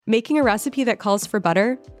Making a recipe that calls for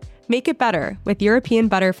butter? Make it better with European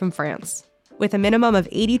butter from France. With a minimum of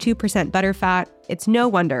 82% butter fat, it's no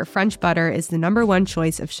wonder French butter is the #1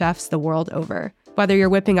 choice of chefs the world over. Whether you're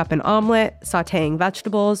whipping up an omelet, sautéing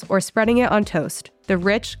vegetables, or spreading it on toast, the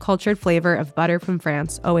rich, cultured flavor of butter from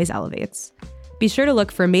France always elevates. Be sure to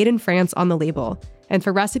look for Made in France on the label. And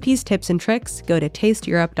for recipes, tips, and tricks, go to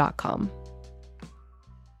tasteeurope.com.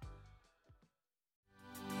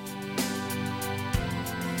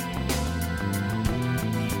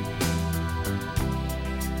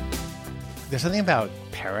 There's something about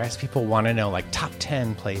Paris. People want to know, like, top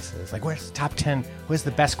 10 places. Like, where's the top 10? Where's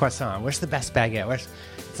the best croissant? Where's the best baguette?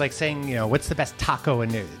 It's like saying, what's the best taco?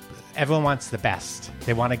 And everyone wants the best.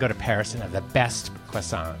 They want to go to Paris and have the best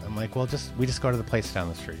croissant. I'm like, well, we just go to the place down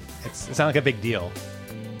the street. It's not like a big deal.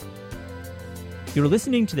 You're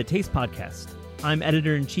listening to the Taste Podcast. I'm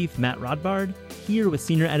Editor-in-Chief Matt Rodbard, here with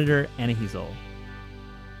Senior Editor Anna Hezel.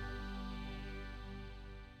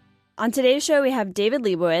 On today's show, we have David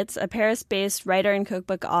Lebovitz, a Paris-based writer and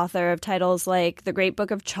cookbook author of titles like The Great Book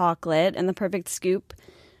of Chocolate and The Perfect Scoop.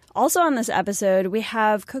 Also on this episode, we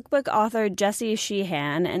have cookbook author Jesse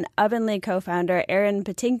Sheehan and Ovenly co-founder Aaron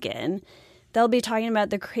Patinkin. They'll be talking about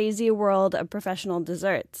the crazy world of professional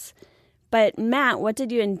desserts. But Matt, what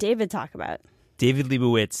did you and David talk about? David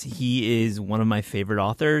Lebovitz, he is one of my favorite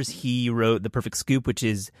authors. He wrote The Perfect Scoop, which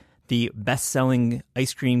is the best-selling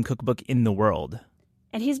ice cream cookbook in the world.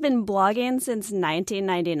 And he's been blogging since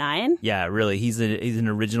 1999? Yeah, really. He's an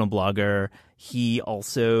original blogger. He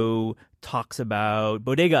also talks about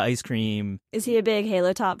bodega ice cream. Is he a big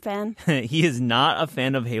Halo Top fan? He is not a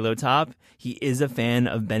fan of Halo Top. He is a fan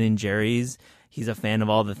of Ben & Jerry's. He's a fan of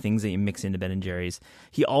all the things that you mix into Ben & Jerry's.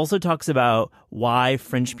 He also talks about why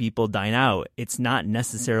French people dine out. It's not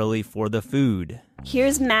necessarily for the food.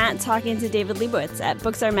 Here's Matt talking to David Lebovitz at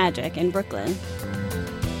Books Are Magic in Brooklyn.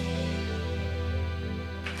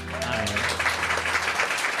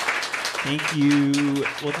 Thank you.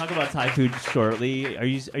 We'll talk about Thai food shortly. Are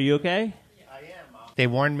you okay? Yeah, I am. They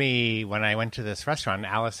warned me when I went to this restaurant.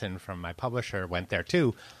 Allison from my publisher went there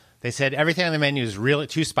too. They said everything on the menu is really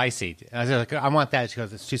too spicy. And I was like, I want that. She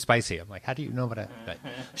goes, it's too spicy. I'm like, how do you know but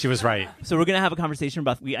she was right. So we're going to have a conversation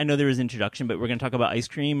about, I know there was an introduction, but we're going to talk about ice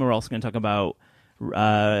cream. We're also going to talk about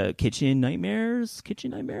kitchen nightmares.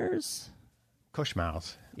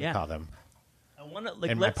 Cauchemars, we call them.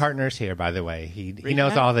 My partner's here, by the way. He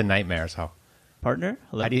knows all the nightmares. Oh. Partner?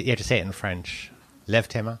 Hello? You have to say it in French. Lève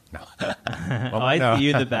tes mains? No. I see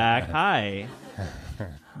you in the back. Hi.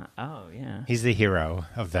 Oh, yeah. He's the hero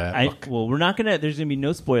of the book. Well, we're not going to... There's going to be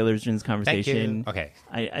no spoilers during this conversation. Okay.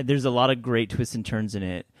 There's a lot of great twists and turns in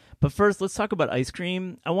it. But first, let's talk about ice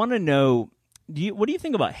cream. I want to know, what do you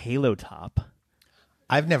think about Halo Top?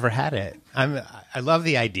 I've never had it. I love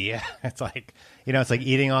the idea. It's like, it's like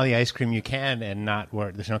eating all the ice cream you can and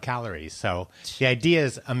there's no calories. So the idea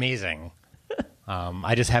is amazing.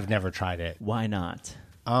 I just have never tried it. Why not?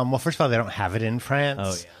 Well, first of all, they don't have it in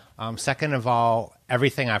France. Oh, yeah. Second of all,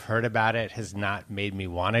 everything I've heard about it has not made me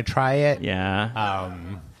want to try it. Yeah.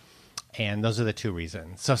 And those are the two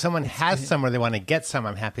reasons. So if someone has some or they want to get some,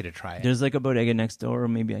 I'm happy to try it. There's like a bodega next door.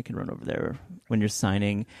 Maybe I can run over there when you're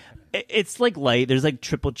signing. It's like light. There's like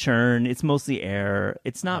triple churn. It's mostly air.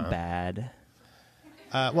 It's not bad.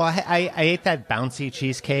 Well, I ate that bouncy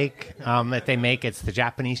cheesecake that they make. It's the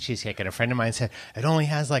Japanese cheesecake. And a friend of mine said, it only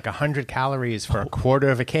has like 100 calories for a quarter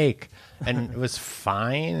of a cake. And it was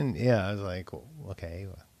fine. And yeah, I was like, well, okay.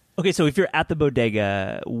 Okay, so if you're at the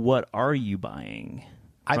bodega, what are you buying?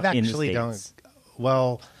 I've actually don't.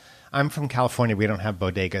 Well, I'm from California. We don't have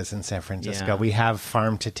bodegas in San Francisco. Yeah. We have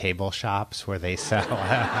farm-to-table shops where they sell.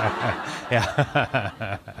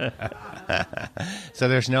 Yeah. So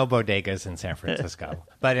there's no bodegas in San Francisco.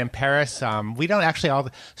 But in Paris, we don't actually. All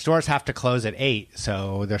the stores have to close at 8,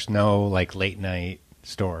 so there's no like late-night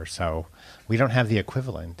store. So we don't have the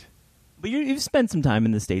equivalent. But you've spent some time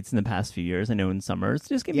in the States in the past few years. I know in summers.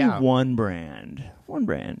 Just give me one brand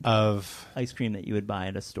of ice cream that you would buy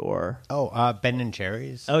at a store. Oh, Ben &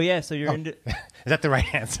 Jerry's. Oh, yeah. So you're into... Is that the right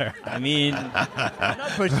answer? I mean, I'm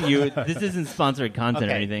not pushing you. This isn't sponsored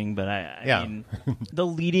content or anything, but I mean,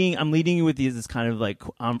 I'm leading you with this kind of like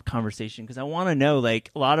conversation because I want to know,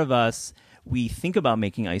 like, a lot of us, we think about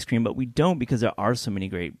making ice cream, but we don't because there are so many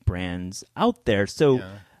great brands out there. So...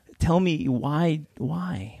 Tell me why do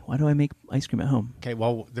I make ice cream at home? Okay,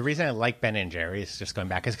 well, the reason I like Ben & Jerry's, just going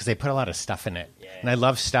back, is because they put a lot of stuff in it. Yeah. And I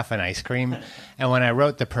love stuff and ice cream. And when I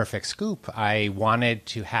wrote The Perfect Scoop, I wanted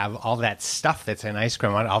to have all that stuff that's in ice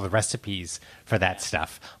cream, all the recipes for that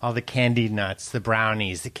stuff. All the candied nuts, the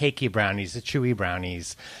brownies, the cakey brownies, the chewy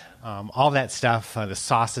brownies. all that stuff, the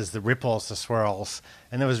sauces, the ripples, the swirls.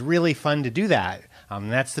 And it was really fun to do that.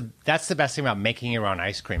 That's the best thing about making your own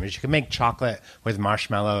ice cream is you can make chocolate with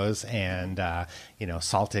marshmallows and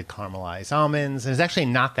salted caramelized almonds. And it's actually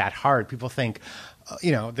not that hard. People think,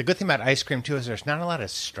 the good thing about ice cream too is there's not a lot of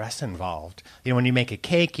stress involved. When you make a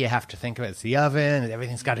cake, you have to think of it as the oven, and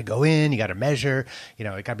everything's got to go in. You got to measure. It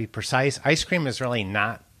got to be precise. Ice cream is really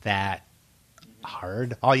not that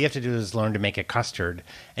hard. All you have to do is learn to make a custard,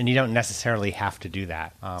 and you don't necessarily have to do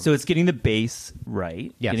that. So it's getting the base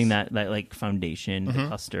right, yes. Getting that like foundation, the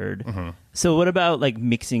custard. So what about like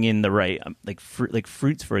mixing in the right like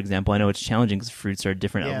fruits, for example? I know it's challenging because fruits are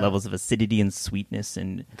different levels of acidity and sweetness,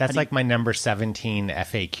 and that's like my number 17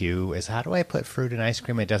 FAQ is how do I put fruit in ice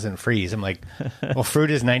cream it doesn't freeze? I'm like, well, fruit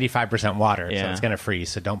is 95% water, so it's going to freeze.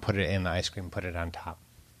 So don't put it in the ice cream. Put it on top.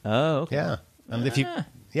 Oh, okay. Yeah. If you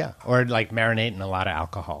or like marinate in a lot of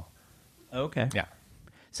alcohol. Okay. Yeah.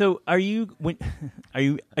 So are you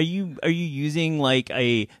using like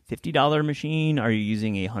a $50 machine? Are you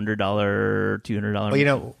using a $100,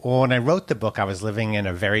 $200? Well, when I wrote the book, I was living in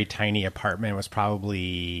a very tiny apartment. It was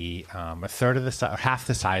probably a third of half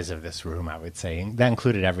the size of this room, I would say. That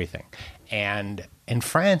included everything. And in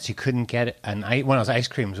France, you couldn't get one of those ice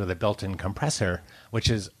creams with a built-in compressor, which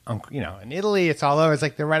is, in Italy, it's all over. It's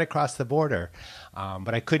like they're right across the border.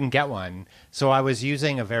 But I couldn't get one. So I was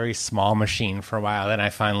using a very small machine for a while. Then I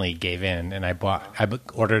finally gave in, and I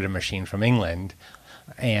ordered a machine from England.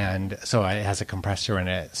 And so it has a compressor in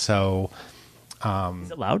it. So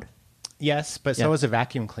is it loud? Yes, but so is a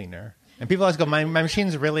vacuum cleaner. And people always go, my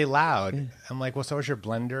machine's really loud. I'm like, well, so is your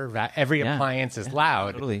blender. Every appliance is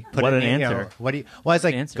loud. Totally. What an answer. It's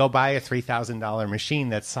like, go buy a $3,000 machine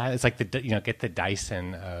that's silent. It's like, get the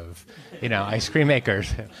Dyson of, ice cream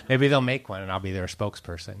makers. Maybe they'll make one and I'll be their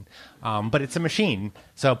spokesperson. But it's a machine,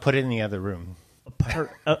 so put it in the other room.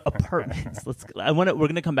 Apartments. We're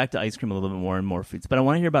going to come back to ice cream a little bit more and more foods, but I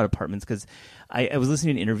want to hear about apartments because I was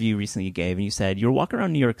listening to an interview recently you gave, and you said you were walking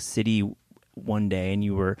around New York City one day and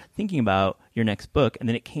you were thinking about your next book, and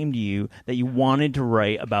then it came to you that you wanted to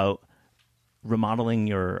write about remodeling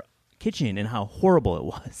your kitchen and how horrible it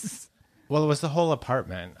was. Well, it was the whole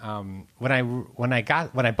apartment. When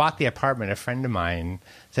I bought the apartment, a friend of mine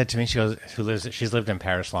said to me, she goes, she's lived in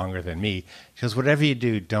Paris longer than me. She goes, whatever you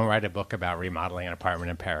do, don't write a book about remodeling an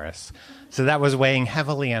apartment in Paris. So that was weighing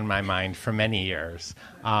heavily on my mind for many years.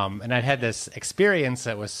 And I'd had this experience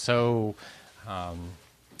that was so,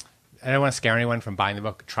 I don't want to scare anyone from buying the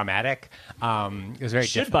book. Traumatic. It was very.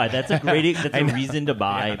 Should buy. That's a great. That's a reason to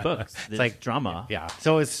buy books. It's like drama. Yeah.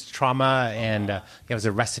 So it's trauma, and it was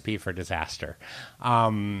a recipe for disaster.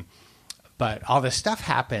 But all this stuff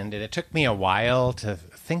happened, and it took me a while to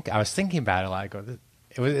think. I was thinking about it. Like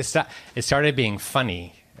it started being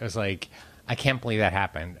funny. It was like, I can't believe that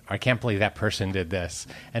happened. Or I can't believe that person did this.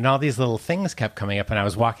 And all these little things kept coming up. And I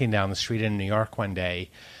was walking down the street in New York one day.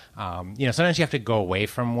 Sometimes you have to go away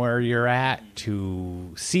from where you're at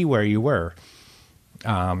to see where you were.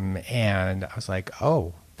 And I was like,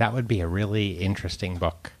 oh, that would be a really interesting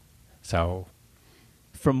book. So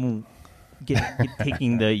from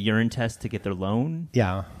taking the urine test to get their loan?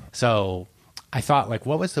 Yeah. So I thought, like,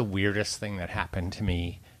 what was the weirdest thing that happened to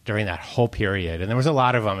me during that whole period? And there was a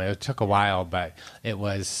lot of them. It took a while, but it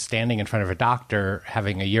was standing in front of a doctor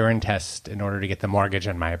having a urine test in order to get the mortgage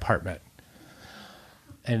on my apartment.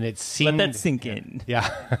 And it seemed... Let that sink in.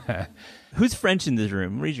 Yeah. Who's French in this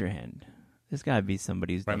room? Raise your hand. There's got to be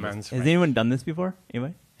somebody who's done this. Has anyone done this before?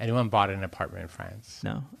 Anyway? Anyone bought an apartment in France?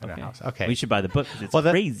 No? Okay. In a house? Okay. We should buy the book because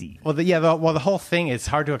it's crazy. The whole thing is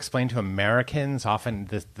hard to explain to Americans. Often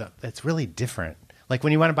it's really different. Like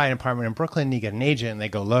when you want to buy an apartment in Brooklyn, you get an agent and they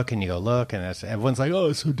go look, and you go look, and everyone's like,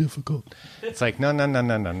 oh, it's so difficult. It's like, no.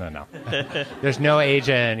 There's no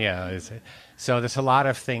agent, So there's a lot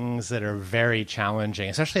of things that are very challenging,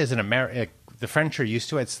 especially as an American. The French are used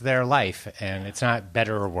to it. It's their life, and it's not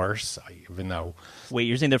better or worse, even though... Wait,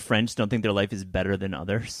 you're saying the French don't think their life is better than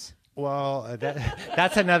others? Well,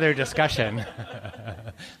 that's another discussion,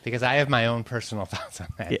 because I have my own personal thoughts on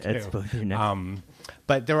that, too. That's both your next.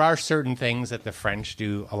 But there are certain things that the French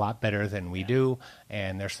do a lot better than we do,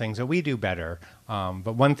 and there's things that we do better.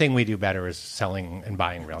 But one thing we do better is selling and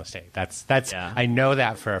buying real estate. That's I know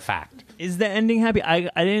that for a fact. Is the ending happy? I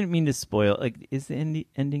didn't mean to spoil. Like, is the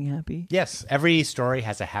ending happy? Yes, every story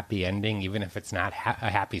has a happy ending, even if it's not a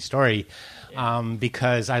happy story.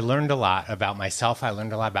 Because I learned a lot about myself. I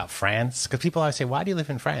learned a lot about France. Because people always say, "Why do you live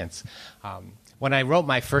in France?" When I wrote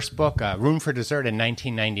my first book, Room for Dessert, in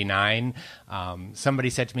 1999, somebody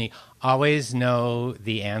said to me, always know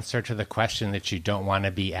the answer to the question that you don't want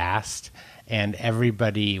to be asked. And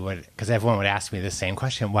everybody would, because everyone would ask me the same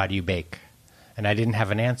question, why do you bake? And I didn't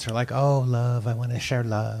have an answer like, oh, love, I want to share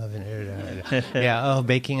love. And, yeah, oh,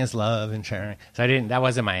 baking is love and sharing. So that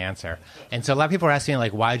wasn't my answer. And so a lot of people were asking,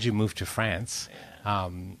 like, why did you move to France?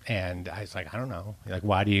 And I was like, I don't know. Like,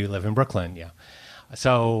 why do you live in Brooklyn? Yeah.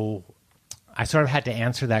 So I sort of had to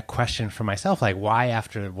answer that question for myself, like, why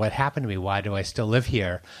after what happened to me, why do I still live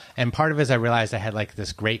here? And part of it is I realized I had like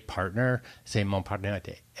this great partner. C'est mon partenaire,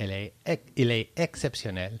 il est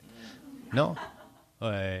exceptionnel. No?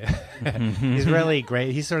 He's really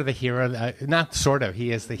great. He's sort of the hero. Not sort of.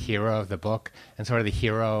 He is the hero of the book and sort of the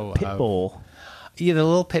hero Pitbull. Yeah, the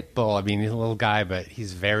little pit bull. I mean, he's a little guy, but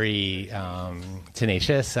he's very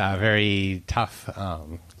tenacious, very tough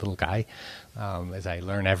little guy, as I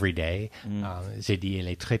learn every day. J'ai dit, il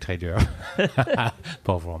est très, très dur.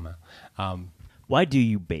 Pauvre homme. Why do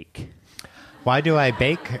you bake? Why do I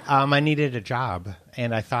bake? I needed a job.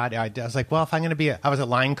 And I thought, I was like, well, if I'm going to be, I was a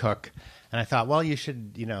line cook. And I thought, well, you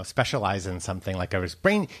should, specialize in something like you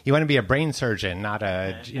want to be a brain surgeon, not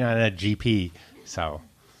a GP. So...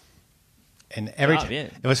 And every time,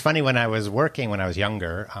 it was funny when I was working, when I was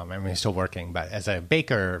younger, I mean, still working, but as a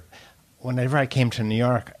baker, whenever I came to New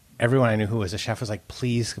York, everyone I knew who was a chef was like,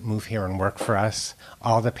 please move here and work for us.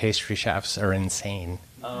 All the pastry chefs are insane.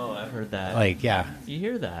 Oh, I've heard that. Like, yeah. You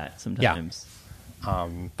hear that sometimes. Yeah.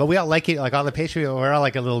 But we all like it. Like all the pastry, we're all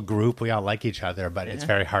like a little group. We all like each other, but it's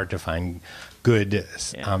very hard to find good,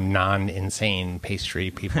 non-insane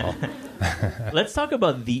pastry people. Let's talk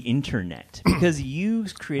about the internet, because you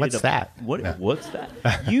created What's that? What's that?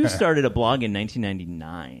 You started a blog in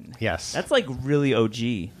 1999. Yes. That's like really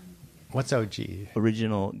OG. What's OG?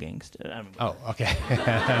 Original gangster. Oh, okay.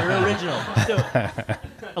 You're original. So,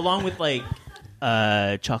 along with like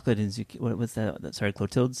chocolate and zucchini. What was that? Sorry,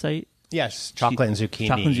 Clotilde's site? Yes, chocolate and zucchini.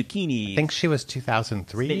 Chocolate and zucchini. I think she was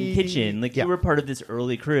 2003. Spitting Kitchen. Like, you were part of this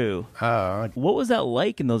early crew. Oh. What was that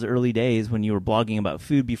like in those early days when you were blogging about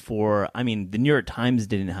food before? I mean, the New York Times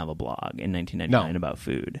didn't have a blog in 1999 about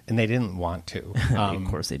food. And they didn't want to. Of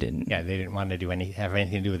course they didn't. Yeah, they didn't want to have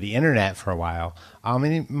anything to do with the internet for a while.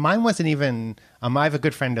 And mine wasn't even... I have a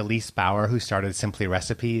good friend, Elise Bauer, who started Simply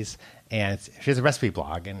Recipes. And she has a recipe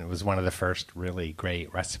blog, and it was one of the first really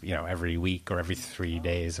great recipe, every week or every 3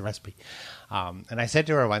 days, a recipe. And I said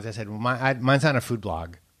to her once, I said, well, mine's not a food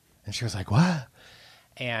blog. And she was like, what?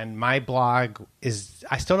 And my blog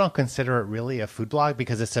I still don't consider it really a food blog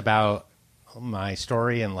because it's about my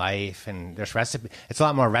story in life, and there's recipe. It's a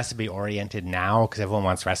lot more recipe oriented now because everyone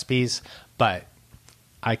wants recipes, but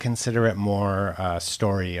I consider it more a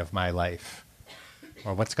story of my life.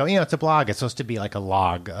 Or what's going? It's a blog. It's supposed to be like a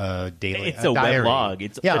log, daily. It's a diary. weblog.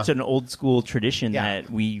 It's an old school tradition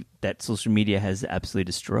that social media has absolutely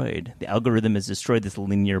destroyed. The algorithm has destroyed this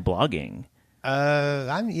linear blogging.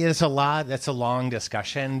 It's a lot. That's a long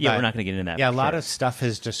discussion. Yeah, we're not going to get into that. Yeah, a lot of stuff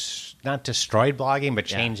has just not destroyed blogging, but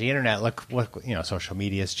changed the internet. Look, social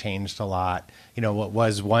media has changed a lot. What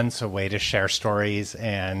was once a way to share stories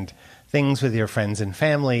and things with your friends and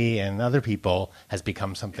family and other people has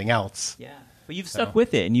become something else. Yeah. But you've stuck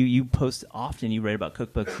with it, and you post often. You write about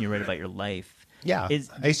cookbooks, and you write about your life. Yeah,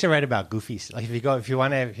 I used to write about goofy. Like if you're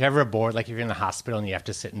ever bored, like if you're in the hospital and you have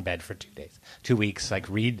to sit in bed for 2 weeks, like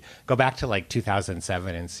go back to like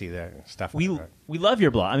 2007 and see the stuff. We love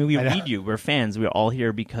your blog. I mean, we read you. We're fans. We're all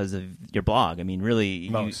here because of your blog. I mean, really,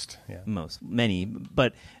 many.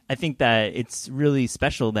 But I think that it's really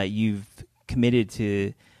special that you've committed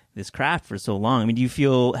to this craft for so long. I mean,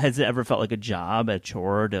 has it ever felt like a job, a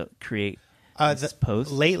chore to create?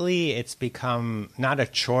 Lately, it's become not a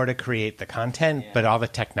chore to create the content, but all the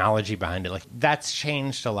technology behind it. Like that's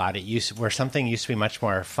changed a lot. Where something used to be much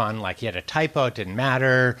more fun, like you had a typo, it didn't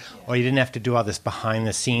matter, or you didn't have to do all this behind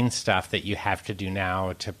the scenes stuff that you have to do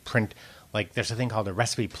now to print. Like there's a thing called a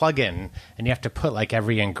recipe plugin, and you have to put like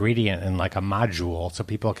every ingredient in like a module so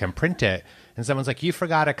people can print it. And someone's like, you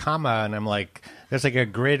forgot a comma. And I'm like, there's like a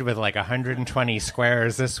grid with like 120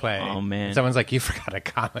 squares this way. Oh, man. And someone's like, you forgot a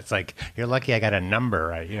comma. It's like, you're lucky I got a number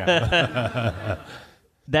right.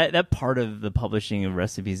 That part of the publishing of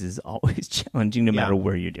recipes is always challenging no matter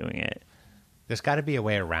where you're doing it. There's got to be a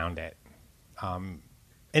way around it. And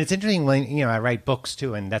it's interesting when, I write books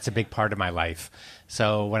too, and that's a big part of my life.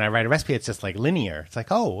 So when I write a recipe, it's just like linear. It's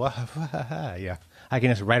like, I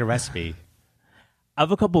can just write a recipe. I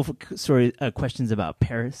have a couple of questions about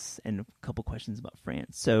Paris and a couple questions about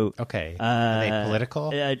France. So, okay, are they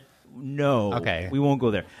political? No. Okay, we won't go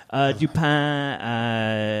there. Du Pain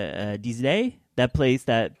d'Isée, that place,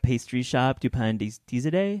 that pastry shop, Du Pain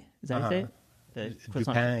d'Isée. Is that how you say it? Du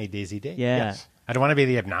Pain d'Isée. Yeah. Yes. I don't want to be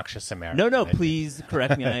the obnoxious American. No, please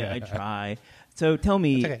correct me. I try. So tell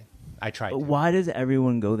me, I tried to. Why does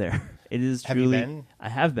everyone go there? It is Have truly. you been? I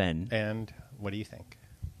have been. And what do you think?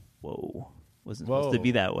 Whoa. Wasn't supposed to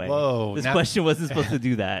be that way. Whoa. This question wasn't supposed to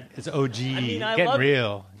do that. It's OG. I Get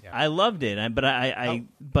real. Yeah. I loved it, but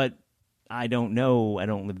I don't know. I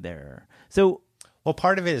don't live there. So, well,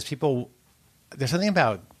 part of it is people. There's something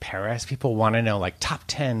about Paris. People want to know like top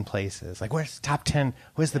 10 places. Like where's top 10?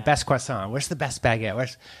 Where's the best croissant? Where's the best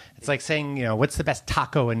baguette? It's like saying, what's the best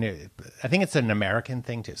taco? And I think it's an American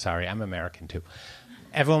thing too. Sorry, I'm American too.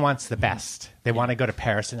 Everyone wants the best. They want to go to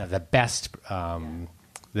Paris and have the best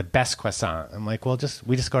croissant. I'm like, well,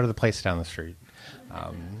 we just go to the place down the street.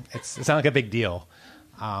 It's not like a big deal.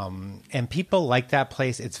 And people like that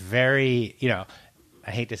place. It's very, I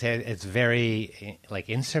hate to say it, it's very like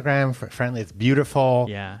Instagram friendly. It's beautiful.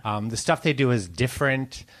 Yeah. The stuff they do is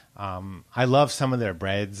different. I love some of their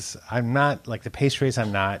breads. I'm not like the pastries. They're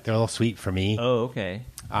a little sweet for me. oh, okay.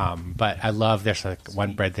 But I love there's like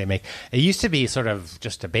one bread they make. It used to be sort of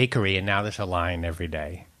just a bakery, and now there's a line every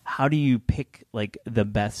day. How do you pick like the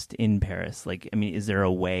best in Paris? Like, I mean, is there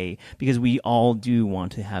a way? Because we all do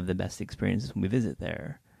want to have the best experiences when we visit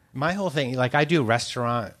there. My whole thing, like I do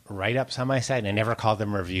restaurant write-ups on my site, and I never call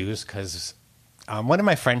them reviews because one of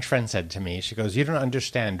my French friends said to me, she goes, "You don't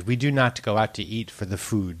understand. We do not go out to eat for the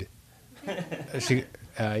food."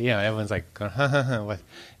 Everyone's like, what?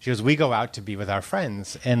 She goes, "We go out to be with our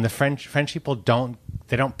friends, and the French people don't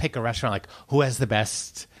pick a restaurant like who has the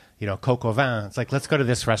best." Coq au vin. It's like, let's go to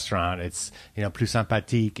this restaurant. It's, plus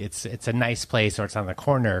sympathique. It's a nice place, or it's on the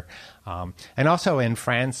corner. And also in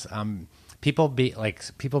France, people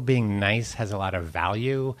being nice has a lot of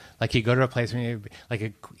value. Like you go to a place when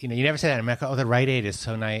you never say that in America. Oh, the Rite Aid is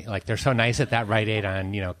so nice. Like they're so nice at that Rite Aid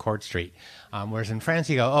on Court Street. Whereas in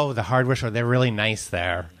France, you go, oh, the hardware store, they're really nice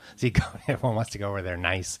there. So everyone wants to go where they're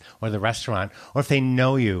nice, or the restaurant, or if they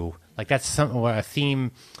know you. Like that's a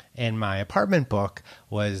theme in my apartment book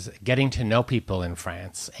was getting to know people in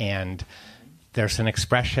France. And there's an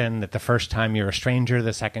expression that the first time you're a stranger,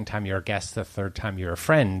 the second time you're a guest, the third time you're a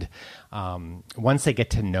friend. Once they get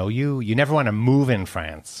to know you, you never want to move in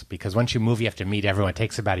France because once you move, you have to meet everyone. It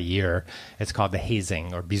takes about a year. It's called the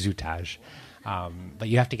hazing or bisoutage. But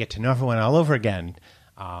you have to get to know everyone all over again.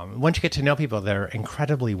 Once you get to know people, they're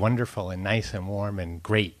incredibly wonderful and nice and warm and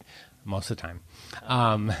great most of the time.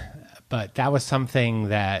 But that was something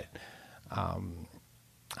that I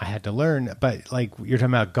had to learn. But like you're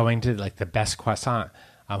talking about going to like the best croissant.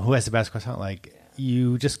 Who has the best croissant? Like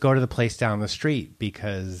you just go to the place down the street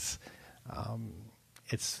because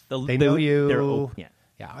they know you. Yeah.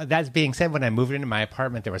 That being said, when I moved into my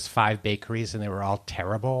apartment, there was 5 bakeries and they were all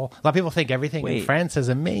terrible. A lot of people think everything in France is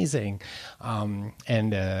amazing.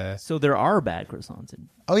 So there are bad croissants.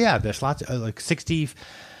 Oh yeah, there's lots like 65%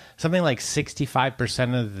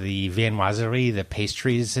 of the viennoiserie, the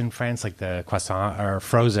pastries in France, like the croissant, are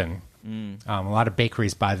frozen. A lot of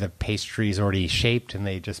bakeries buy the pastries already shaped and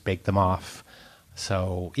they just bake them off.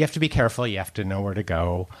 So you have to be careful. You have to know where to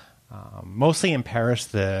go. Mostly in Paris,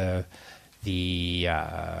 the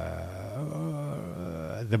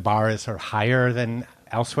bar is sort of higher than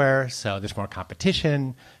elsewhere, so there's more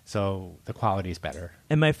competition, so the quality is better.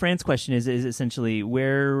 And my France question is essentially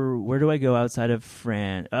where do I go outside of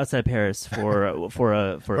Paris for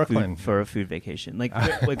a food vacation? Like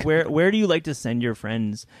where do you like to send your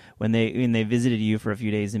friends when they visited you for a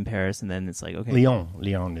few days in Paris and then it's like okay.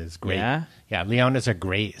 Lyon is great. Yeah, Lyon is a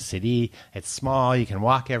great city. It's small, you can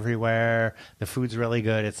walk everywhere. The food's really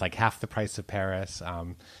good. It's like half the price of Paris.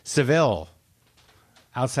 Seville,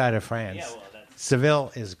 outside of France.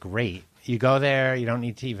 Seville is great. You go there, you don't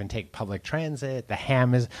need to even take public transit. The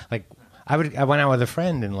ham is like I went out with a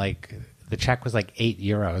friend and like the check was like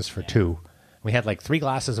 €8 for 2. We had like 3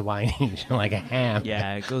 glasses of wine each and like a ham.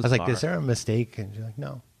 Yeah, it goes I was like, far. is there a mistake? And she's like,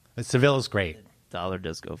 no. But Seville is great. The dollar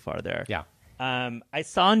does go far there. Yeah. I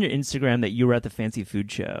saw on your Instagram that you were at the Fancy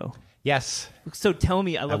Food Show. Yes. So tell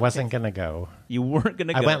me, I wasn't going to go. You weren't going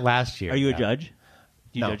to go? I went last year. Are you a judge?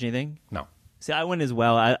 Do you No. judge anything? No. See, I went as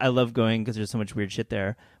well. I love going because there's so much weird shit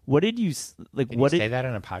there. What did you like? Can what you did say that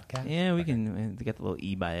on a podcast? Yeah, we can get the little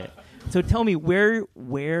E by it. So tell me where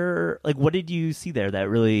like what did you see there that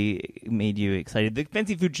really made you excited? The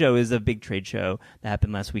Fancy Food Show is a big trade show that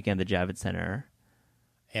happened last weekend at the Javits Center.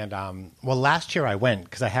 And last year I went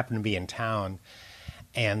because I happened to be in town,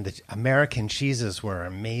 and the American cheeses were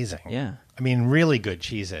amazing. Yeah. I mean, really good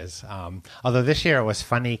cheeses. Although this year it was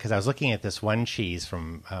funny because I was looking at this one cheese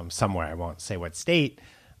from somewhere, I won't say what state,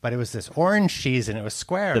 but it was this orange cheese and it was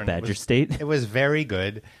square. The Badger State? It was very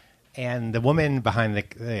good. And the woman behind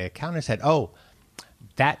the counter said, oh,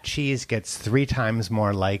 that cheese gets 3 times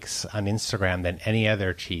more likes on Instagram than any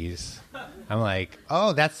other cheese. I'm like,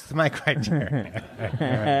 oh, that's my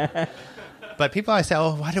criteria. But people always say,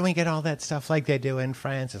 oh, why don't we get all that stuff like they do in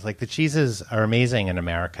France? It's like the cheeses are amazing in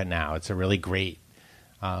America now. It's a really great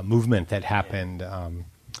movement that happened.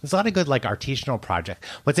 There's a lot of good like artisanal projects.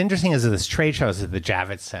 What's interesting is that this trade show is at the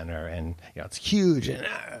Javits Center, and it's huge. And,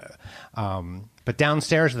 but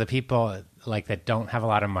downstairs are the people like that don't have a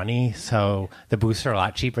lot of money, so the booths are a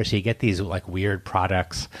lot cheaper. So you get these like weird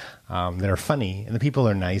products that are funny, and the people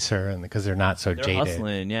are nicer, and because they're not so jaded.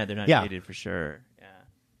 Hustling, yeah, they're not jaded for sure. Yeah.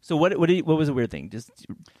 So what was a weird thing? Just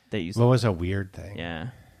that you said? What was a weird thing? Yeah.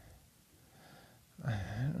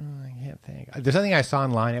 I can't think. There's something I saw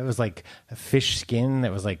online. It was like a fish skin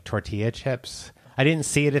that was like tortilla chips. I didn't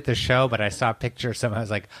see it at the show, but I saw a picture. So I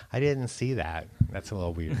was like, I didn't see that. That's a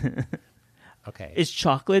little weird. Okay. Is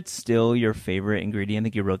chocolate still your favorite ingredient? I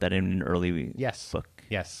think you wrote that in an early book.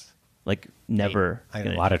 Yes. Like never. I eat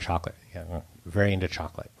a lot of chocolate. Yeah, very into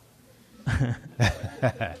chocolate. I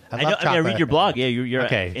know, I read your blog. Yeah, you're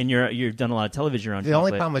okay. And you've done a lot of television on chocolate. The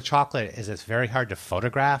only problem with chocolate is it's very hard to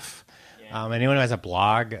photograph. Anyone who has a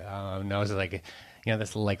blog knows that, like,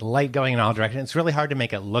 this like light going in all directions. It's really hard to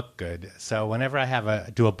make it look good. So whenever I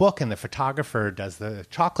do a book and the photographer does the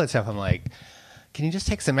chocolate stuff, I'm like, can you just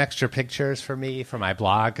take some extra pictures for me for my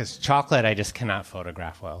blog? Because chocolate, I just cannot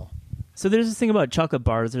photograph well. So there's this thing about chocolate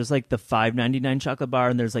bars. There's like the $5.99 chocolate bar,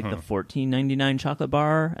 and there's like the $14.99 chocolate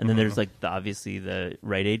bar, and then there's like obviously the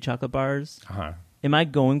Rite Aid chocolate bars. Am I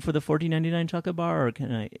going for the $14.99 chocolate bar, or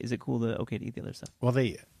is it cool to eat the other stuff? Well,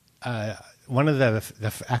 one of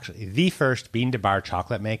the first bean to bar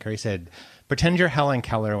chocolate maker, he said, pretend you're Helen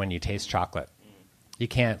Keller when you taste chocolate. You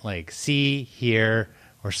can't like see, hear,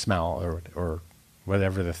 or smell, or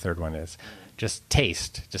whatever the third one is. Just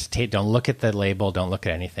taste. Don't look at the label. Don't look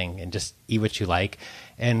at anything, and just eat what you like.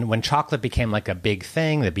 And when chocolate became like a big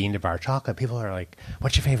thing, the bean to bar chocolate, people are like,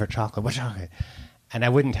 "What's your favorite chocolate? What chocolate?" And I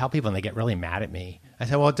wouldn't tell people, and they get really mad at me. I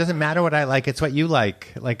said, "Well, it doesn't matter what I like; it's what you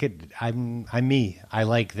like. Like it, I'm me. I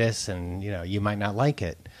like this, and you might not like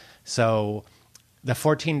it." So, the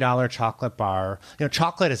 $14 chocolate bar,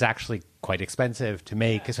 chocolate is actually quite expensive to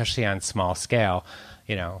make, especially on small scale,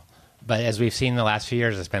 But as we've seen the last few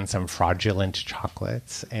years, there's been some fraudulent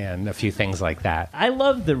chocolates and a few things like that. I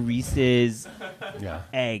love the Reese's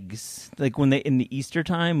eggs. Like in the Easter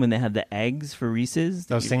time, when they have the eggs for Reese's.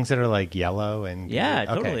 Those things that are like yellow and... Yeah,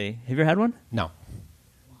 totally. Have you ever had one? No.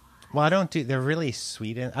 Well, they're really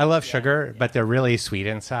sweet. I love sugar, but they're really sweet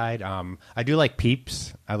inside. I do like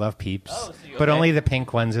Peeps. I love Peeps, but only the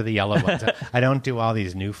pink ones or the yellow ones. I don't do all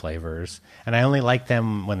these new flavors, and I only like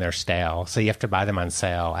them when they're stale. So you have to buy them on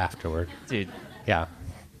sale afterward. Dude, yeah.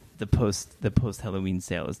 The post Halloween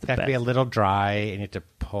sale is the best. It has to be a little dry, and you have to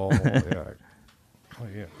pull.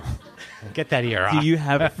 Get that ear off. Do you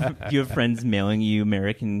have friends mailing you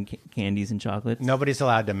American candies and chocolates? Nobody's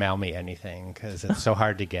allowed to mail me anything because it's so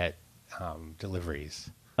hard to get deliveries.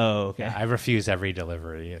 Oh, okay. Yeah, I refuse every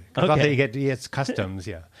delivery. Okay. It's customs,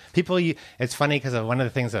 yeah. It's funny because one of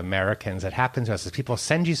the things Americans that happens to us is people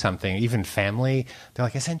send you something, even family. They're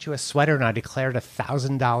like, I sent you a sweater and I declared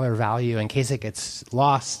 $1,000 value in case it gets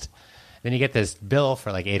lost. Then you get this bill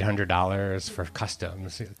for like $800 for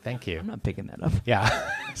customs. Thank you. I'm not picking that up. Yeah.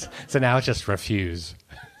 So now it's just refuse.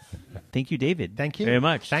 Thank you, David. Thank you very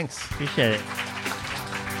much. Thanks. Appreciate it.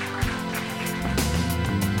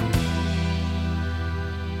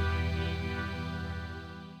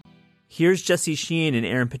 Here's Jesse Sheehan and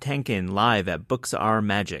Aaron Patinkin live at Books Are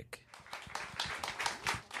Magic.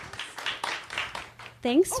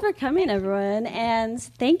 Thanks for coming, everyone, and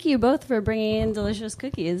thank you both for bringing delicious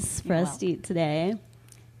cookies for us to eat today.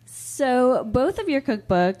 So both of your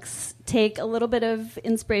cookbooks take a little bit of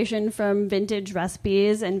inspiration from vintage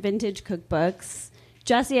recipes and vintage cookbooks.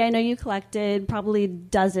 Jesse, I know you collected probably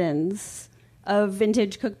dozens of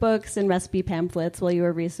vintage cookbooks and recipe pamphlets while you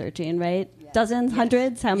were researching, right? Yes. Dozens, yes.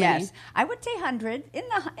 Hundreds? How many? Yes, I would say 100, in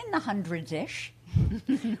the hundreds-ish.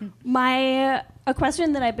 A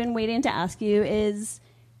question that I've been waiting to ask you is,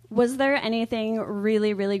 was there anything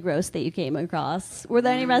really, really gross that you came across? Were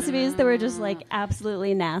there any recipes that were just like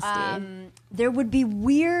absolutely nasty? There would be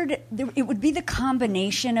weird, it would be the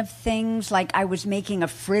combination of things, like I was making a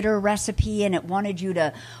fritter recipe and it wanted you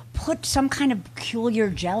to put some kind of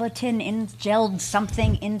peculiar gelled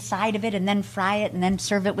something inside of it and then fry it and then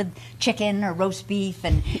serve it with chicken or roast beef.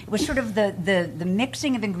 And it was sort of the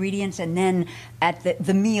mixing of ingredients and then at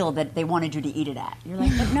the meal that they wanted you to eat it at. You're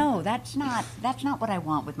like, but no, that's not what I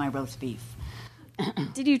want with my roast beef.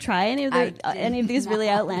 Did you try any of these really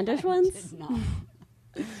outlandish ones? I did not.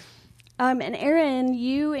 And Erin,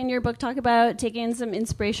 you in your book talk about taking some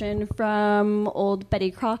inspiration from old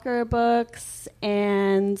Betty Crocker books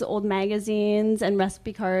and old magazines and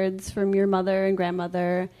recipe cards from your mother and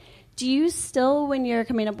grandmother. Do you still, when you're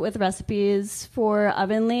coming up with recipes for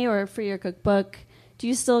Ovenly or for your cookbook, do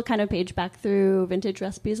you still kind of page back through vintage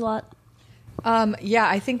recipes a lot? Yeah,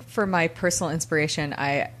 I think for my personal inspiration,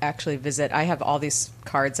 I actually I have all these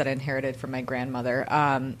cards that I inherited from my grandmother.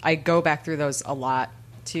 I go back through those a lot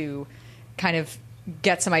to kind of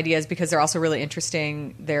get some ideas because they're also really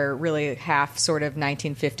interesting. They're really half sort of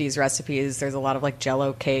 1950s recipes. There's a lot of like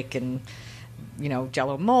Jell-O cake and,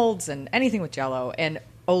 Jell-O molds and anything with Jell-O. And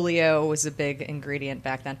oleo was a big ingredient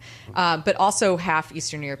back then. But also half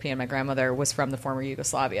Eastern European. My grandmother was from the former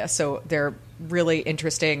Yugoslavia. So they're really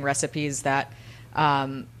interesting recipes that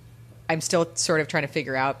I'm still sort of trying to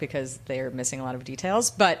figure out because they're missing a lot of details.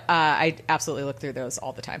 But I absolutely look through those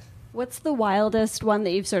all the time. What's the wildest one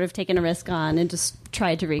that you've sort of taken a risk on and just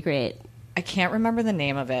tried to recreate? I can't remember the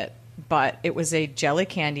name of it, but it was a jelly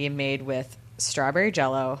candy made with strawberry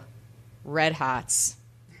Jell-O, Red Hots,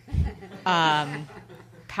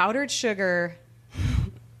 powdered sugar.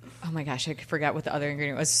 Oh my gosh, I forgot what the other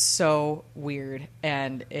ingredient was. So weird,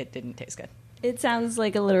 and it didn't taste good. It sounds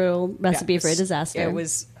like a literal recipe for a disaster. It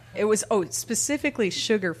was specifically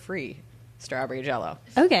sugar-free strawberry Jell-O.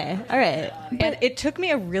 Okay, all right. And it took me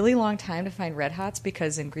a really long time to find Red Hots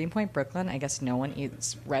because in Greenpoint, Brooklyn, I guess no one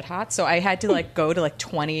eats Red Hots. So I had to go to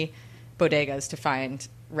 20 bodegas to find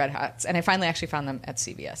Red Hots. And I finally actually found them at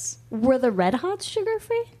CVS. Were the Red Hots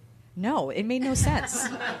sugar-free? No, it made no sense.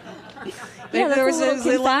 Yeah, it was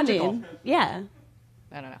confounding. illogical. Yeah.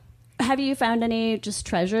 I don't know. Have you found any just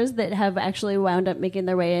treasures that have actually wound up making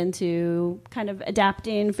their way into kind of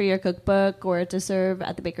adapting for your cookbook or to serve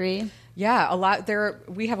at the bakery? Yeah, a lot.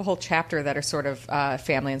 We have a whole chapter that are sort of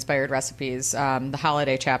family-inspired recipes. The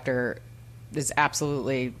holiday chapter is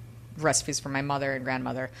absolutely recipes from my mother and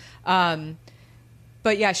grandmother.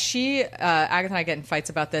 But yeah, Agatha and I get in fights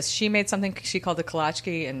about this. She made something she called a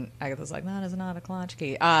kolaczki, and Agatha was like, "That is not a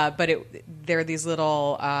kolaczki." But they're these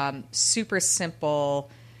little super simple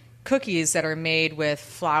cookies that are made with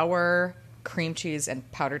flour, cream cheese,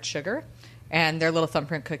 and powdered sugar. And they're little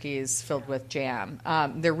thumbprint cookies filled with jam.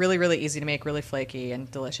 They're really, really easy to make, really flaky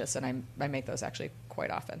and delicious, and I make those actually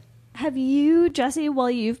quite often. Have you, Jesse,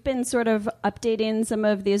 while you've been sort of updating some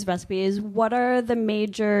of these recipes, what are the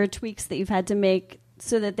major tweaks that you've had to make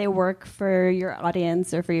so that they work for your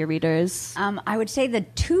audience or for your readers? I would say the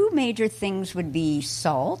two major things would be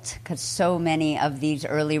salt, because so many of these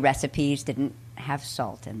early recipes didn't have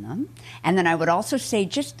salt in them. And then I would also say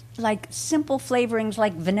just like simple flavorings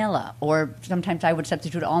like vanilla, or sometimes I would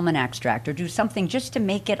substitute almond extract or do something just to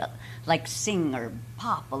make it like sing or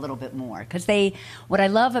pop a little bit more. Because what I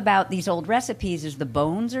love about these old recipes is the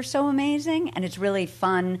bones are so amazing, and it's really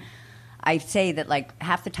fun. I say that like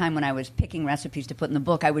half the time when I was picking recipes to put in the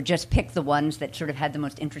book, I would just pick the ones that sort of had the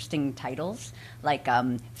most interesting titles, like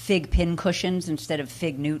fig pin cushions instead of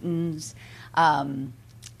fig Newtons.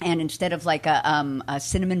 And instead of like a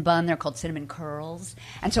cinnamon bun, they're called cinnamon curls.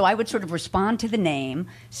 And so I would sort of respond to the name,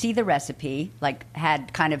 see the recipe, like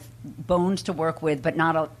had kind of bones to work with, but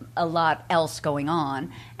not a lot else going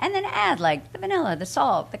on. And then add like the vanilla, the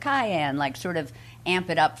salt, the cayenne, like sort of amp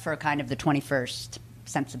it up for kind of the 21st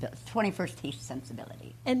taste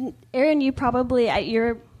sensibility. And Erin,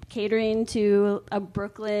 you're catering to a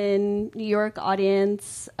Brooklyn, New York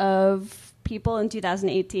audience of people in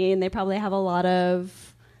 2018. They probably have a lot of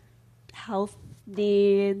health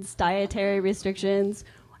needs, dietary restrictions.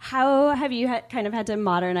 How have you kind of had to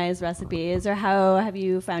modernize recipes, or how have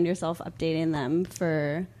you found yourself updating them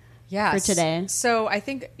for today? So I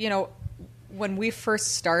think, when we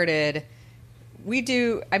first started, we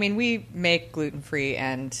make gluten-free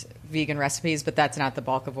and vegan recipes, but that's not the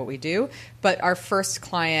bulk of what we do. But our first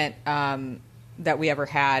client that we ever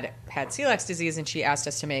had celiac disease, and she asked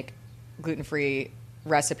us to make gluten-free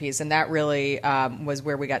recipes, and that really was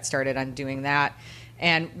where we got started on doing that.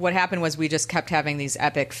 And what happened was we just kept having these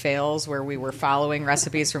epic fails where we were following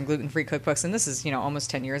recipes from gluten-free cookbooks, and this is almost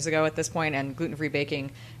 10 years ago at this point, and gluten-free baking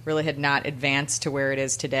really had not advanced to where it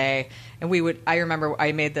is today. And I remember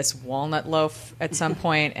I made this walnut loaf at some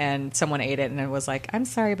point, and someone ate it and it was like, "I'm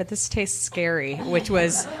sorry, but this tastes scary," which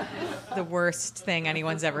was the worst thing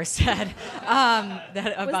anyone's ever said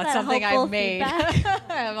about something I made.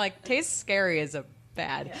 I'm like, tastes scary is a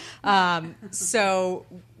bad. So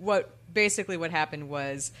what happened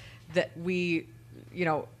was that we,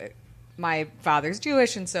 my father's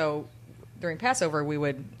Jewish, and so during Passover we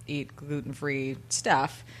would eat gluten-free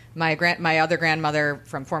stuff. My other grandmother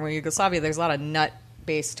from former Yugoslavia, there's a lot of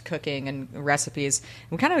plant-based cooking and recipes.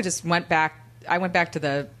 And we kind of just went back. I went back to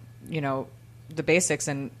the basics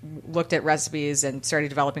and looked at recipes and started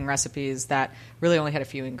developing recipes that really only had a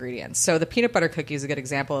few ingredients. So the peanut butter cookie is a good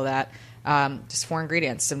example of that. Just 4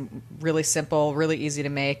 ingredients and really simple, really easy to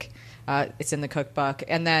make. It's in the cookbook.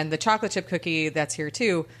 And then the chocolate chip cookie that's here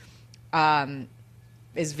too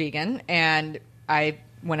is vegan. And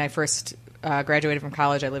when I first graduated from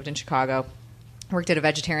college, I lived in Chicago. Worked at a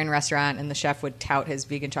vegetarian restaurant, and the chef would tout his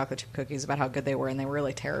vegan chocolate chip cookies about how good they were, and they were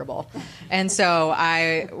really terrible. And so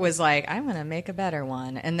I was like, I'm going to make a better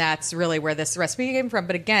one. And that's really where this recipe came from.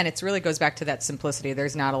 But again, it really goes back to that simplicity.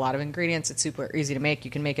 There's not a lot of ingredients. It's super easy to make.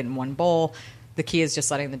 You can make it in one bowl. The key is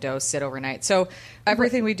just letting the dough sit overnight. So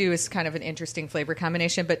everything we do is kind of an interesting flavor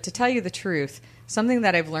combination. But to tell you the truth, something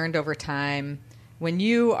that I've learned over time, when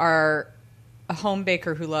you are a home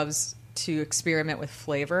baker who loves to experiment with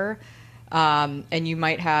flavor, and you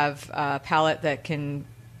might have a palate that can,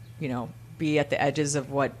 be at the edges of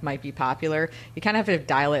what might be popular, you kind of have to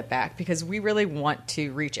dial it back because we really want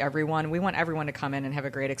to reach everyone. We want everyone to come in and have a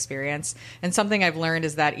great experience. And something I've learned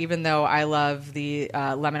is that even though I love the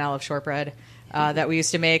lemon olive shortbread that we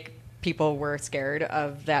used to make, people were scared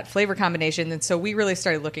of that flavor combination. And so we really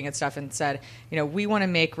started looking at stuff and said, we want to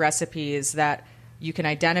make recipes that you can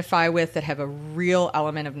identify with, that have a real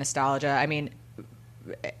element of nostalgia. I mean,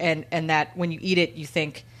 and that when you eat it, you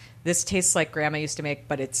think, this tastes like Grandma used to make,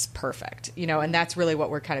 but it's perfect, and that's really what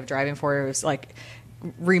we're kind of driving for, is like,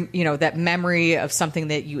 that memory of something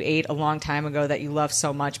that you ate a long time ago that you love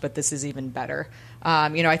so much, but this is even better.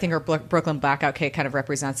 I think our Brooklyn Blackout cake kind of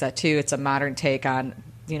represents that too. It's a modern take on,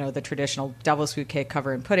 the traditional devil's food cake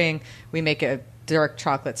cover in pudding. We make a dark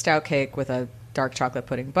chocolate stout cake with a dark chocolate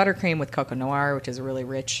pudding buttercream with cocoa noir, which is a really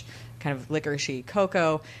rich kind of licoricey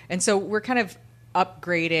cocoa. And so we're kind of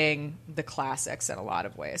upgrading the classics in a lot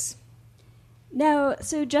of ways. Now,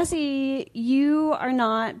 so Jessie, you are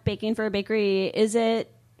not baking for a bakery. Is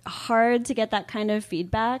it hard to get that kind of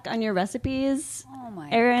feedback on your recipes? Oh my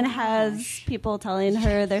Erin gosh. has people telling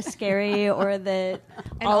her they're scary or that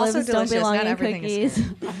And olives also don't delicious. belong Not in everything is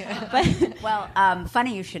cookies. Well,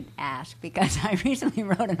 funny you should ask, because I recently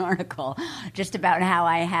wrote an article just about how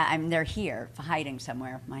they're here hiding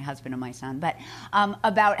somewhere, my husband and my son, but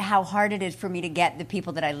about how hard it is for me to get the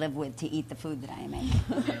people that I live with to eat the food that I am making.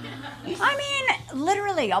 I mean,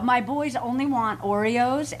 literally, my boys only want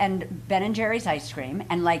Oreos and Ben & Jerry's ice cream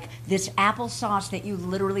and like this applesauce that you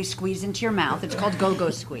literally squeeze into your mouth. It's called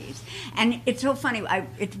Go-Go Squeeze. And it's so funny.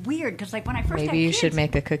 It's weird because like when I first had Maybe you kids, should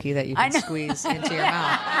make a cookie that you can squeeze into your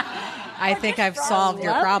mouth. I think I've solved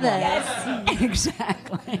your problem. Yes,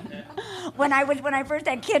 exactly. When I first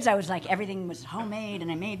had kids, I was like, everything was homemade, and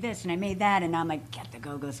I made this and I made that, and now I'm like, get the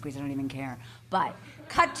Go-Go Squeeze. I don't even care. But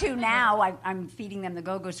cut to now, I'm feeding them the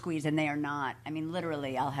Go-Go Squeeze, and they are not. I mean,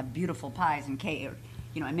 literally, I'll have beautiful pies and cake.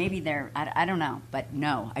 And maybe they're, I don't know, but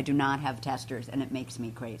no, I do not have testers, and it makes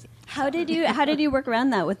me crazy. How did you work around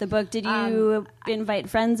that with the book? Did you invite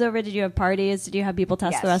friends over? Did you have parties? Did you have people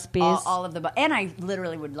test the recipes? All of the and I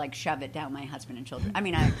literally would like shove it down my husband and children. I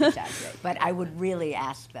mean, I exaggerate, but I would really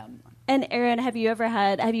ask them. And Erin, have you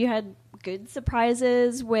had good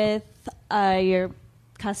surprises with your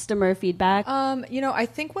customer feedback? I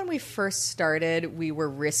think when we first started, we were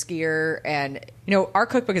riskier, and our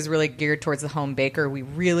cookbook is really geared towards the home baker. We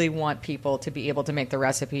really want people to be able to make the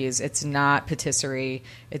recipes. It's not patisserie.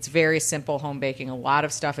 It's very simple home baking. A lot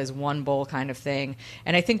of stuff is one bowl kind of thing.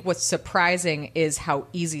 And I think what's surprising is how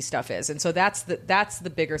easy stuff is. And so that's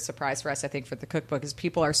the bigger surprise for us, I think, for the cookbook, is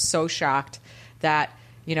people are so shocked that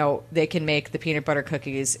they can make the peanut butter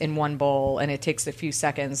cookies in one bowl, and it takes a few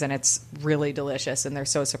seconds, and it's really delicious, and they're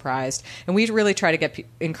so surprised. And we really try to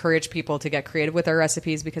encourage people to get creative with our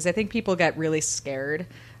recipes, because I think people get really scared,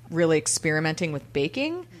 really experimenting with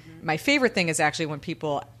baking. Mm-hmm. My favorite thing is actually when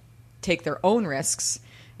people take their own risks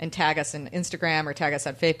and tag us on Instagram or tag us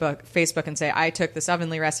on Facebook and say, I took this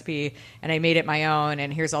Ovenly recipe and I made it my own,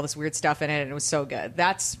 and here's all this weird stuff in it, and it was so good.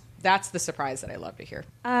 That's the surprise that I love to hear.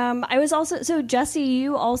 So Jessie,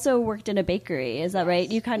 you also worked in a bakery, is that right?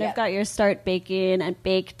 You kind of got your start baking and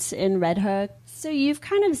baked in Red Hook. So you've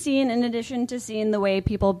kind of seen, in addition to seeing the way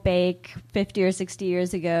people bake 50 or 60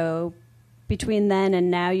 years ago, between then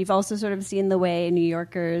and now, you've also sort of seen the way New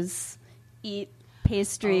Yorkers eat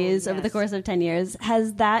pastries over the course of 10 years.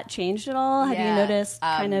 Has that changed at all? Have you noticed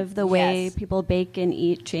kind of the way people bake and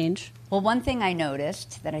eat change? Well, one thing I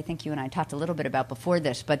noticed that I think you and I talked a little bit about before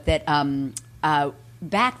this, but that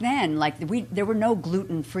back then, there were no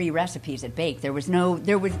gluten-free recipes at Bake. There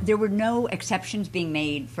were no exceptions being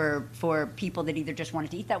made for people that either just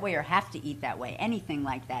wanted to eat that way or have to eat that way. Anything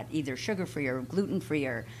like that, either sugar-free or gluten-free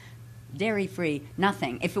or dairy-free,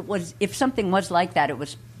 nothing. If something was like that, it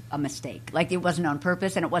was a mistake. Like, it wasn't on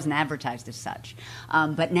purpose, and it wasn't advertised as such.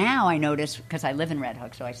 But now I notice, because I live in Red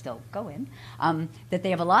Hook, so I still go in, that they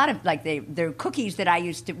have a lot of, like, they're cookies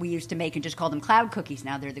that we used to make and just call them cloud cookies.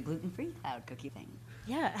 Now they're the gluten-free cloud cookie thing.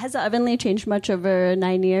 Yeah. Has the Ovenly changed much over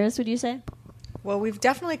 9 years, would you say? Well, we've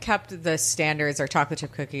definitely kept the standards, our chocolate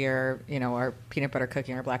chip cookie, or our peanut butter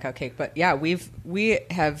cookie, and our blackout cake. But yeah, we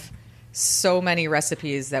have so many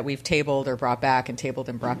recipes that we've tabled or brought back, and tabled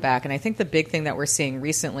and brought back. And I think the big thing that we're seeing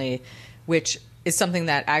recently, which is something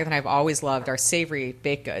that Agatha and I have always loved, are savory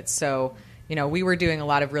baked goods. So, we were doing a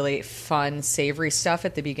lot of really fun savory stuff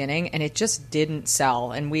at the beginning, and it just didn't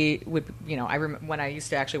sell. And we would, I remember when I used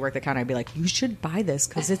to actually work the counter, I'd be like, you should buy this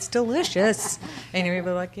because it's delicious. And you'd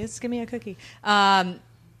be like, yes, give me a cookie.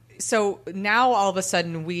 So now all of a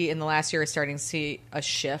sudden, we in the last year are starting to see a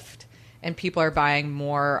shift, and people are buying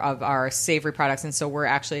more of our savory products. And so we're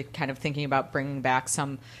actually kind of thinking about bringing back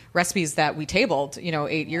some recipes that we tabled,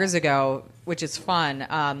 8 years ago, which is fun.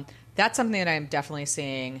 That's something that I'm definitely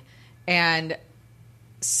seeing. And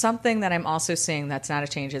something that I'm also seeing that's not a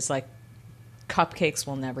change is, like, cupcakes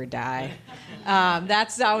will never die.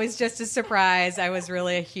 That's always just a surprise. I was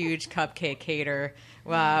really a huge cupcake hater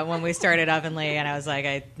when we started Ovenly, and I was like,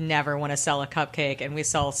 I never want to sell a cupcake, and we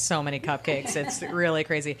sell so many cupcakes. It's really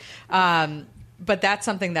crazy. But that's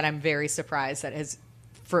something that I'm very surprised that is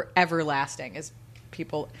forever lasting, is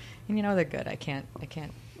people, and they're good. I can't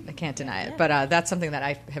deny it. But that's something that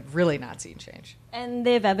I have really not seen change. And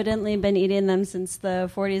they've evidently been eating them since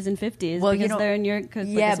the 40s and 50s, because they're in your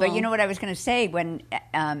cookbook as well. But you know what I was going to say when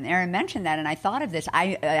Erin mentioned that, and I thought of this.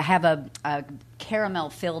 I have a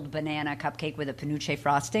caramel-filled banana cupcake with a panuche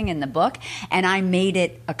frosting in the book, and I made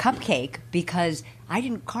it a cupcake because I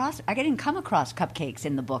didn't come across cupcakes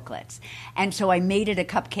in the booklets. And so I made it a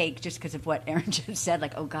cupcake just because of what Erin just said,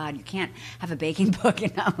 like, oh, God, you can't have a baking book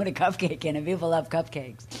and not put a cupcake in it. People love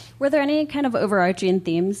cupcakes. Were there any kind of overarching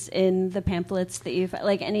themes in the pamphlets that you've,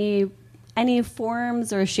 like, any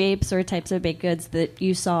forms or shapes or types of baked goods that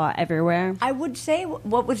you saw everywhere? I would say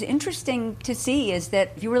what was interesting to see is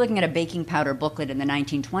that if you were looking at a baking powder booklet in the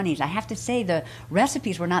 1920s, I have to say the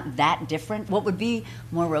recipes were not that different. What would be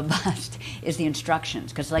more robust is the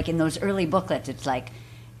instructions, because, like, in those early booklets, it's like,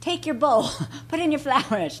 take your bowl, put in your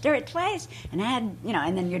flour, stir it twice, and add,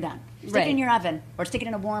 and then you're done. Stick it in your oven, or stick it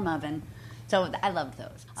in a warm oven. So I loved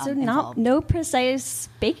those. So no precise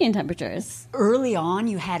baking temperatures. Early on,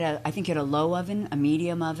 you had I think you had a low oven, a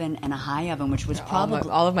medium oven, and a high oven, which was probably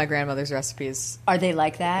all of my grandmother's recipes. Are they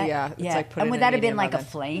like that? Yeah. It's like put and it would in that a have been like oven. a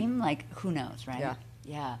flame? Like, who knows, right? Yeah.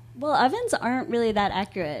 Yeah. Well, ovens aren't really that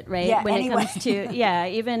accurate, right? Yeah, when anyway. it comes to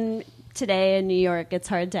even today in New York, it's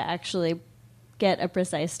hard to actually get a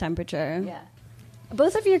precise temperature. Yeah.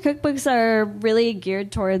 Both of your cookbooks are really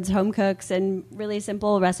geared towards home cooks and really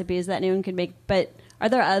simple recipes that anyone could make. But are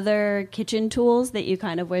there other kitchen tools that you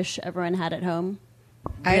kind of wish everyone had at home?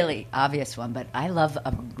 Really obvious one, but I love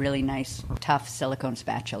a really nice, tough silicone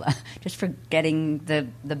spatula just for getting the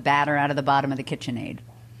batter out of the bottom of the KitchenAid.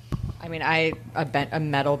 I mean, a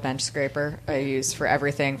metal bench scraper I use for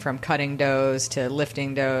everything from cutting doughs to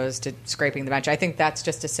lifting doughs to scraping the bench. I think that's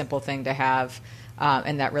just a simple thing to have,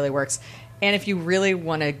 and that really works. And if you really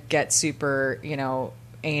want to get super,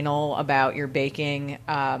 anal about your baking,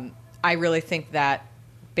 I really think that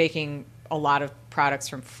baking a lot of products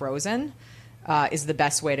from frozen is the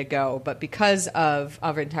best way to go. But because of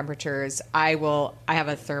oven temperatures, I have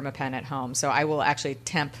a Thermapen at home, so I will actually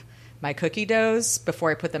temp my cookie doughs before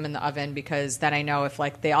I put them in the oven, because then I know if,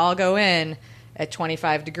 like, they all go in at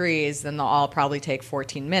 25 degrees, then they'll all probably take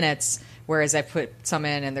 14 minutes. Whereas I put some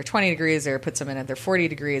in and they're 20 degrees, or put some in and they're 40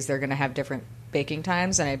 degrees, they're going to have different baking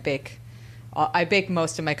times. And I bake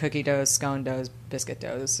most of my cookie doughs, scone doughs, biscuit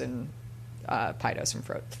doughs, and pie doughs from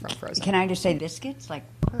frozen. Can I just say biscuits? Like,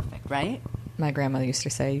 perfect, right? My grandmother used to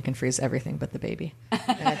say you can freeze everything but the baby.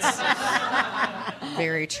 And it's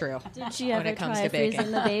very true. Did she ever when it comes try to baking.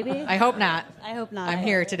 freezing the baby? I hope not. I hope not. I'm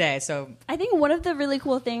here today, so I think one of the really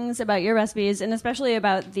cool things about your recipes, and especially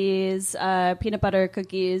about these peanut butter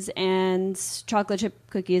cookies and chocolate chip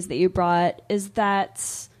cookies that you brought, is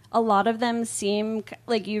that a lot of them seem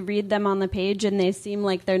like you read them on the page and they seem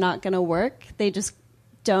like they're not going to work. They just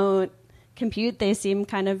don't compute. They seem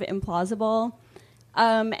kind of implausible.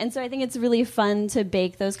 And so I think it's really fun to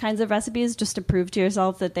bake those kinds of recipes just to prove to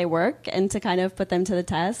yourself that they work and to kind of put them to the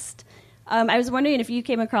test. I was wondering if you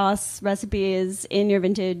came across recipes in your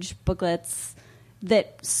vintage booklets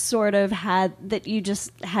that sort of that you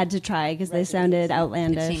just had to try because they sounded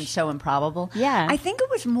outlandish. It seemed so improbable. Yeah. I think it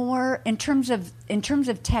was more in terms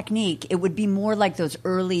of technique, it would be more like those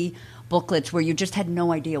early booklets where you just had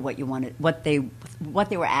no idea what you wanted, what they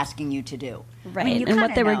were asking you to do. Right, I mean, you and what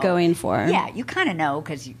kinda they were know. going for. Yeah, you kind of know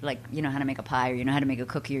because you know how to make a pie, or you know how to make a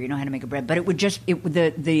cookie, or you know how to make a bread. But it would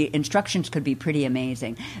the instructions could be pretty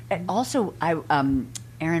amazing. Also,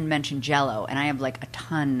 Erin mentioned Jell-O, and I have like a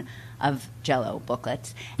ton of Jell-O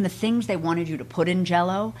booklets. And the things they wanted you to put in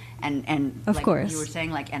Jell-O, and of like course you were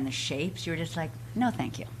saying, like, and the shapes, you were just like, no,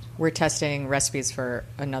 thank you. We're testing recipes for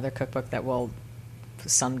another cookbook that will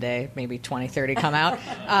someday, maybe 2030, come out.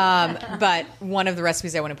 But one of the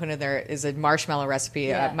recipes I want to put in there is a marshmallow recipe.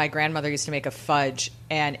 Yeah. My grandmother used to make a fudge,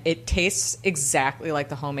 and it tastes exactly like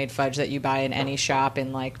the homemade fudge that you buy in any shop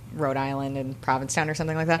in like Rhode Island and Provincetown or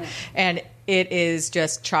something like that. And it is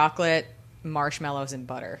just chocolate, marshmallows, and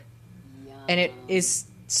butter. And it is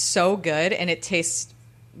so good, and it tastes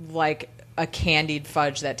like a candied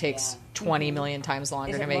fudge that takes 20 million times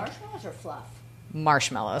longer to make. Marshmallows or fluff?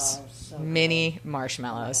 Marshmallows. Oh, so mini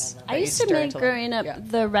marshmallows. I used to make growing up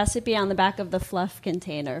the recipe on the back of the fluff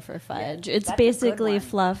container for fudge. It's that's a good basically one.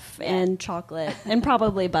 fluff and chocolate and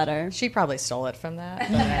probably butter. She probably stole it from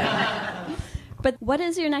that. But what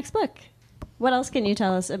is your next book? What else can you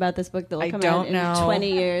tell us about this book that will I come don't out in know.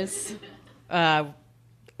 20 years?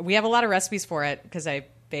 We have a lot of recipes for it because I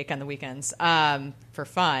bake on the weekends for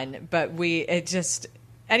fun. But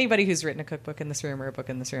anybody who's written a cookbook in this room or a book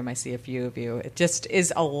in this room, I see a few of you. It just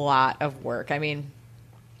is a lot of work. I mean,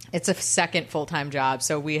 it's a second full-time job.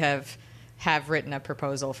 So we have written a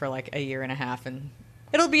proposal for like a year and a half, and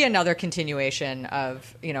it'll be another continuation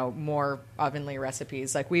of, more ovenly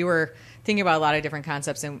recipes. Like, we were thinking about a lot of different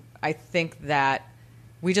concepts, and I think that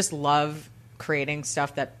we just love creating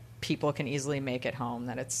stuff that people can easily make at home,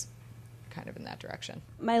 that it's kind of in that direction.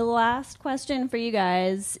 My last question for you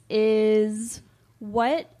guys is,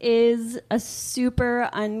 what is a super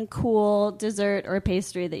uncool dessert or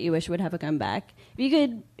pastry that you wish would have a comeback?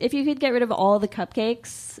 If you could get rid of all the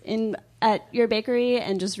cupcakes at your bakery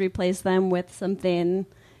and just replace them with something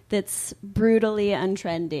that's brutally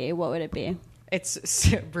untrendy, what would it be?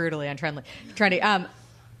 It's brutally untrendy.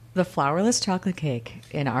 The flourless chocolate cake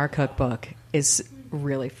in our cookbook is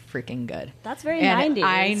really freaking good. That's very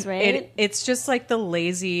 90s, right? It's just like the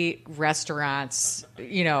lazy restaurants,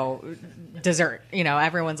 dessert.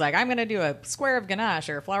 Everyone's like, I'm going to do a square of ganache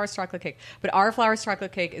or a flourless chocolate cake. But our flourless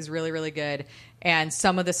chocolate cake is really, really good. And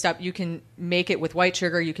some of the stuff, you can make it with white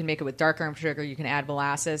sugar, you can make it with dark brown sugar, you can add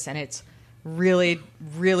molasses, and it's really,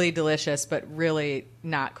 really delicious, but really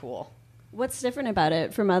not cool. What's different about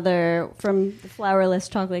it from the flourless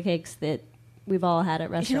chocolate cakes that we've all had at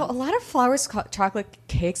restaurants? A lot of flourless chocolate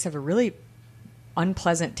cakes have a really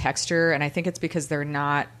unpleasant texture, and I think it's because they're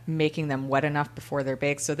not making them wet enough before they're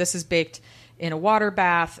baked. So this is baked in a water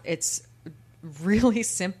bath. It's really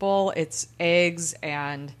simple. It's eggs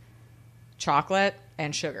and chocolate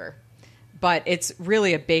and sugar, but it's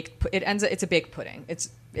really it's a baked pudding.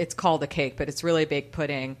 It's called a cake, but it's really a baked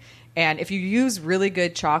pudding. And if you use really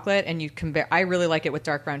good chocolate and I really like it with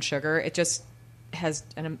dark brown sugar, it just has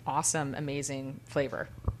an awesome, amazing flavor.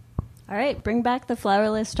 All right, bring back the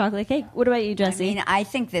flourless chocolate cake. What about you, Jessie? I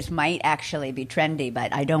think this might actually be trendy,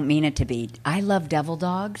 but I don't mean it to be. I love devil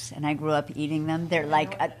dogs, and I grew up eating them. They're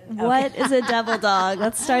like... What is a devil dog?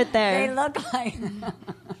 Let's start there. They look like...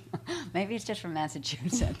 Maybe it's just from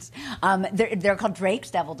Massachusetts. They're called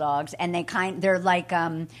Drake's Devil Dogs, and they're like...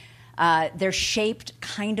 they're shaped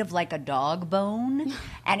kind of like a dog bone,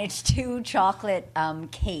 and it's 2 chocolate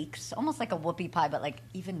cakes, almost like a whoopie pie, but like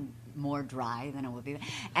even more dry than a whoopie pie.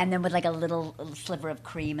 And then with like a little sliver of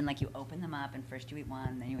cream, and like you open them up, and first you eat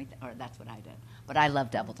one, then you eat, or that's what I did. But I love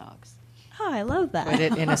devil dogs. Oh, I love that. Put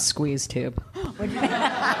it in a squeeze tube.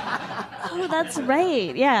 Oh, that's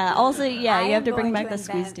right. Yeah. Also, you have to bring back the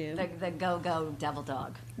squeeze tube. The go-go devil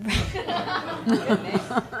dog.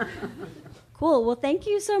 Cool. Well, thank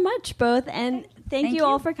you so much, both, and thank you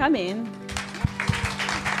all for coming.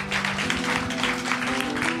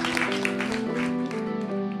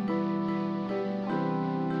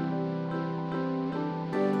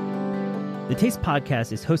 The Taste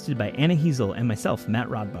Podcast is hosted by Anna Heasel and myself, Matt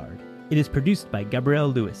Rodbard. It is produced by Gabrielle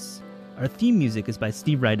Lewis. Our theme music is by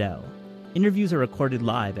Steve Rydell. Interviews are recorded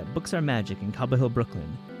live at Books Are Magic in Cobble Hill,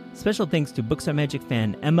 Brooklyn. Special thanks to Books Are Magic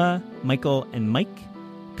fan Emma, Michael, and Mike.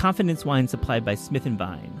 Confidence wine supplied by Smith &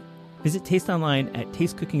 Vine. Visit Taste online at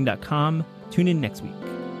tastecooking.com. Tune in next week.